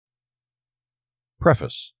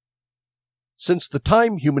Preface. Since the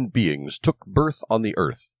time human beings took birth on the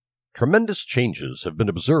earth, tremendous changes have been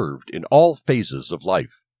observed in all phases of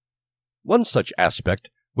life. One such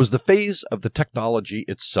aspect was the phase of the technology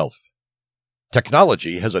itself.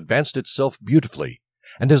 Technology has advanced itself beautifully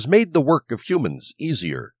and has made the work of humans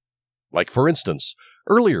easier. Like, for instance,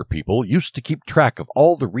 earlier people used to keep track of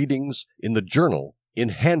all the readings in the journal in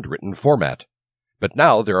handwritten format, but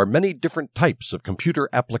now there are many different types of computer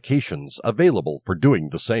applications available for doing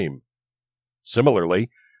the same.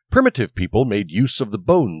 Similarly, primitive people made use of the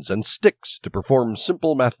bones and sticks to perform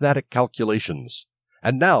simple mathematic calculations,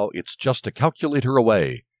 and now it's just a calculator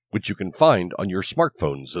away, which you can find on your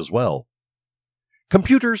smartphones as well.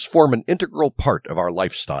 Computers form an integral part of our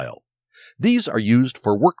lifestyle. These are used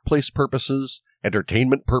for workplace purposes,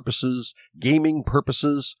 entertainment purposes, gaming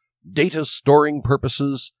purposes, data storing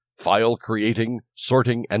purposes, file creating,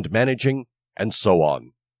 sorting and managing, and so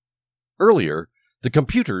on. Earlier, the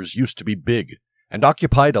computers used to be big and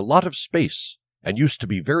occupied a lot of space and used to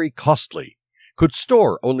be very costly, could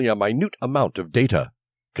store only a minute amount of data,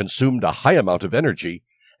 consumed a high amount of energy,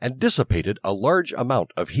 and dissipated a large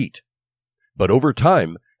amount of heat. But over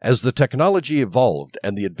time, as the technology evolved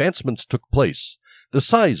and the advancements took place, the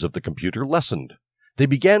size of the computer lessened. They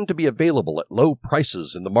began to be available at low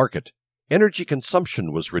prices in the market. Energy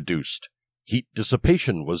consumption was reduced. Heat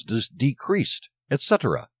dissipation was decreased,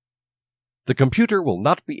 etc. The computer will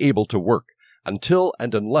not be able to work until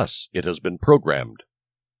and unless it has been programmed.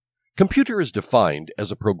 Computer is defined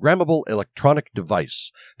as a programmable electronic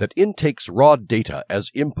device that intakes raw data as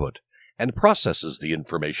input and processes the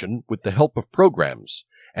information with the help of programs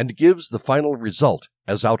and gives the final result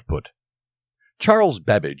as output. Charles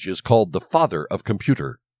Babbage is called the father of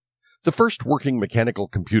computer. The first working mechanical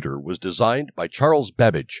computer was designed by Charles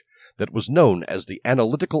Babbage that was known as the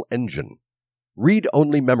Analytical Engine.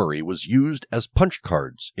 Read-only memory was used as punch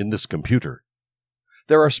cards in this computer.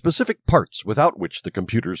 There are specific parts without which the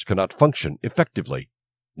computers cannot function effectively,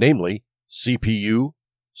 namely CPU,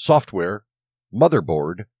 software,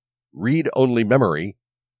 motherboard, read-only memory,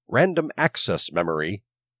 random access memory,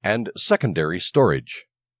 and secondary storage.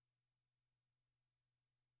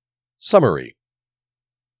 Summary.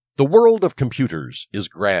 The world of computers is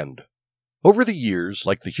grand. Over the years,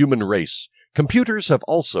 like the human race, computers have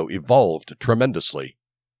also evolved tremendously.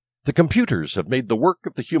 The computers have made the work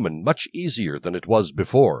of the human much easier than it was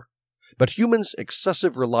before, but humans'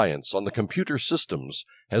 excessive reliance on the computer systems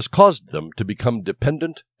has caused them to become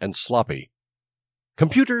dependent and sloppy.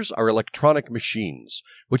 Computers are electronic machines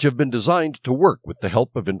which have been designed to work with the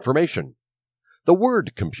help of information. The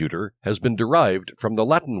word computer has been derived from the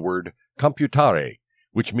Latin word computare,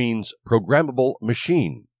 which means programmable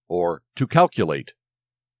machine, or to calculate.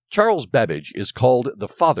 Charles Babbage is called the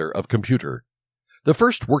father of computer. The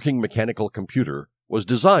first working mechanical computer was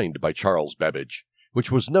designed by Charles Babbage,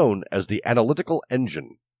 which was known as the Analytical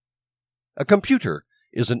Engine. A computer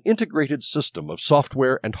is an integrated system of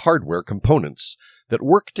software and hardware components that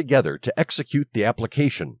work together to execute the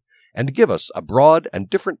application and give us a broad and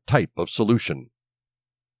different type of solution.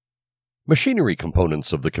 Machinery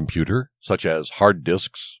components of the computer, such as hard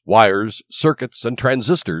disks, wires, circuits, and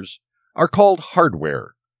transistors, are called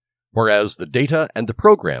hardware, whereas the data and the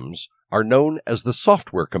programs are known as the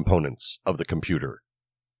software components of the computer.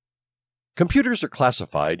 Computers are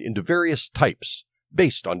classified into various types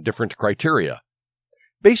based on different criteria.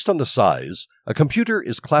 Based on the size, a computer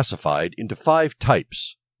is classified into 5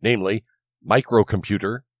 types, namely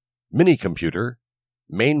microcomputer, minicomputer,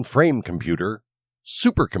 mainframe computer,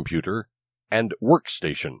 supercomputer, and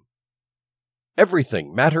workstation.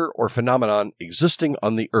 Everything, matter or phenomenon existing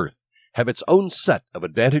on the earth, have its own set of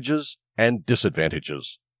advantages and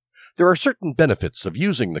disadvantages. There are certain benefits of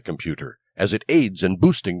using the computer, as it aids in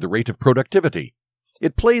boosting the rate of productivity.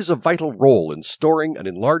 It plays a vital role in storing an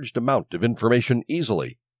enlarged amount of information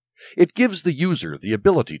easily. It gives the user the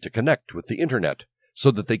ability to connect with the Internet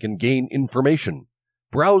so that they can gain information,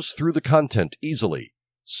 browse through the content easily,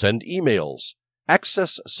 send emails,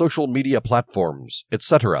 access social media platforms,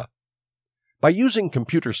 etc. By using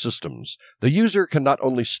computer systems, the user can not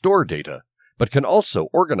only store data, but can also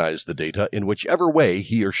organize the data in whichever way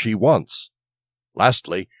he or she wants.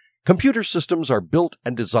 Lastly, computer systems are built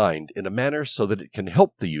and designed in a manner so that it can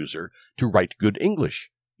help the user to write good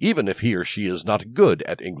English, even if he or she is not good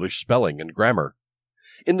at English spelling and grammar.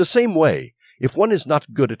 In the same way, if one is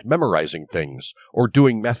not good at memorizing things or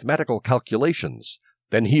doing mathematical calculations,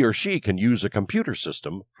 then he or she can use a computer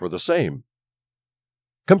system for the same.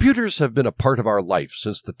 Computers have been a part of our life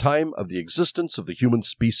since the time of the existence of the human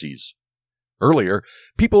species. Earlier,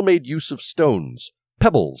 people made use of stones,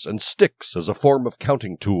 pebbles, and sticks as a form of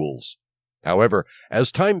counting tools. However,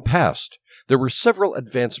 as time passed, there were several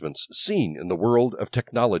advancements seen in the world of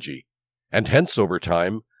technology, and hence over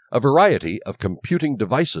time, a variety of computing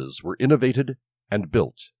devices were innovated and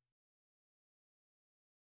built.